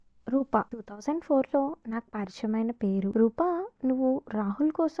రూప 2004లో నాకు పరిచయమైన పేరు. రూప, నువ్వు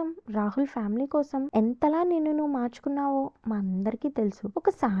రాహుల్ కోసం, రాహుల్ ఫ్యామిలీ కోసం ఎంతలా నిన్ను నువ్వు మార్చుకున్నావో మా అందరికీ తెలుసు. ఒక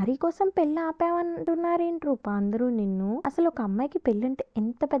సారీ కోసం పెళ్లి ఆపావంటున్నారేంటి రూప అందరూ నిన్ను? అసలు ఒక అమ్మాయికి పెళ్ళంటే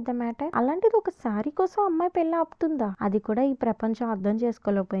ఎంత పెద్ద మ్యాటర్, అలాంటిది ఒక సారీ కోసం అమ్మాయి పెళ్లి ఆపుతుందా? అది కూడా ఈ ప్రపంచం అర్థం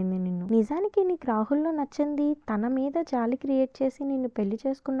చేసుకోలేకపోయింది నిన్ను. నిజానికి నీకు రాహుల్లో నచ్చింది తన మీద జాలి క్రియేట్ చేసి నిన్ను పెళ్లి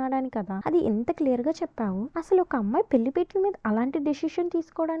చేసుకున్నాడని కదా, అది ఎంత క్లియర్ గా చెప్పావు. అసలు ఒక అమ్మాయి పెళ్లి పీటల మీద అలాంటి డెసిషన్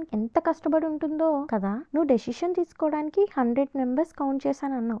తీసుకోవడానికి ఎంత కష్టపడి ఉంటుందో కదా. నువ్వు డెసిషన్ తీసుకోవడానికి 100 మెంబర్స్ కౌంట్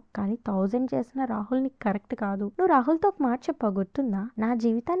చేశాను అన్నావు, కానీ 1000 చేసిన రాహుల్ నీకు కరెక్ట్ కాదు. నువ్వు రాహుల్తో ఒక మాట చెప్పావు, గుర్తుందా? నా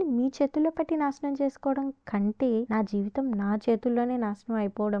జీవితాన్ని మీ చేతుల్లో పెట్టి నాశనం చేసుకోవడం కంటే నా జీవితం నా చేతుల్లోనే నాశనం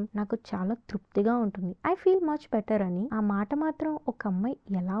అయిపోవడం నాకు చాలా తృప్తిగా ఉంటుంది. ఐ ఫీల్ మచ్ బెటర్ అని. ఆ మాట మాత్రం ఒక అమ్మాయి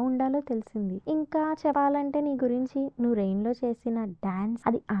ఎలా ఉండాలో తెలిసింది. ఇంకా చెప్పాలంటే నీ గురించి నువ్వు రెయిన్ లో చేసిన డాన్స్,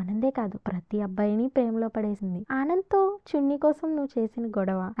 అది ఆనందే కాదు ప్రతి అబ్బాయిని ప్రేమలో పడేసింది. ఆనంద్ తో చున్నీ కోసం నువ్వు చేసిన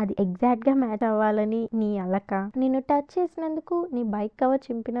గొడవ, అది ఎగ్జాక్ట్ గా మ్యాచ్ అవ్వాలని నీ అలక, నిన్ను టచ్ చేసినందుకు, నీ బైక్ కవర్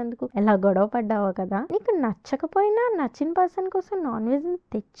చింపినందుకు ఎలా గొడవ పడ్డావో కదా. నీకు నచ్చకపోయినా నచ్చిన పర్సన్ కోసం నాన్ వెజ్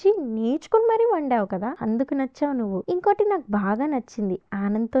తెచ్చి నేర్చుకుని మరీ వండావు కదా, అందుకు నచ్చావు నువ్వు. ఇంకోటి నాకు బాగా నచ్చింది,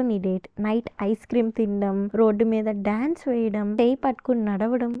 ఆనంద్ తో నీ డేట్ నైట్ ఐస్ క్రీమ్ తినడం, రోడ్డు మీద డాన్స్ వేయడం, చేయి పట్టుకుని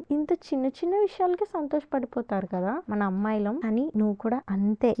నడవడం, ఇంత చిన్న చిన్న విషయాలకి సంతోషపడిపోతారు కదా మన అమ్మాయిలం. అని నువ్వు కూడా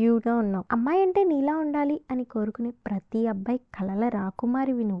అంతే క్యూట్ గా ఉన్నావు. అమ్మాయి అంటే నీలా ఉండాలి అని కోరుకునే ప్రతి అబ్బాయి కలల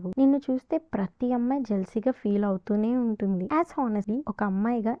రాకుమారివి నువ్వు. నిన్ను చూస్తే ప్రతి అమ్మాయి జెల్సీగా ఫీల్ అవుతూనే ఉంటుంది. యాజ్ హానెస్ట్లీ ఒక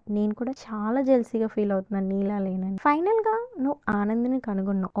అమ్మాయిగా నేను కూడా చాలా జెల్సీగా ఫీల్ అవుతున్నాను నీలా లేనని. ఫైనల్ గా నువ్వు ఆనంద్ని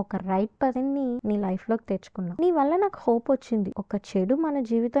కనుగొన్నావు, ఒక రైట్ పర్సన్ ని నీ లైఫ్ లోకి తెచ్చుకున్నావు. నీ వల్ల నాకు హోప్ వచ్చింది. ఒక చెడు మన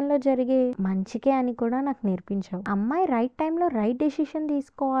జీవితంలో జరిగే మంచికే అని కూడా నాకు నేర్పించావు. అమ్మాయి రైట్ టైంలో రైట్ డెసిషన్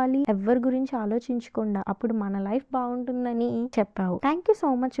తీసుకోవాలి, ఎవరి గురించి ఆలోచించకుండా, అప్పుడు మన లైఫ్ బాగుంటుందని చెప్పావు. Thank you so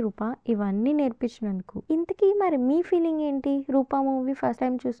much Rupa, ఇవన్నీ నేర్పించినందుకు. ఇంతకీ మరి మీ ఫీలింగ్ ఏంటి రూపా మూవీ ఫస్ట్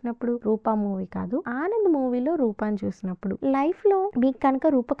టైం చూసినప్పుడు? రూపా మూవీ కాదు, ఆనంద్ మూవీలో రూపాని చూసినప్పుడు. లైఫ్ లో మీకు కనుక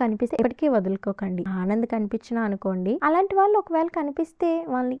రూప కనిపిస్తే ఎప్పటికీ వదులుకోకండి. ఆనంద్ కనిపించినా అనుకోండి, అలాంటి వాళ్ళు ఒకవేళ కనిపిస్తే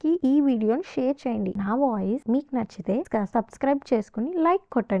వాళ్ళకి ఈ వీడియోని షేర్ చేయండి. నా వాయిస్ మీకు నచ్చితే సబ్స్క్రైబ్ చేసుకుని లైక్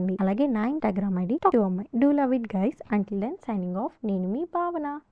కొట్టండి. అలాగే నా Instagram ID do love it guys. Until then signing off, నేను మీ భావన.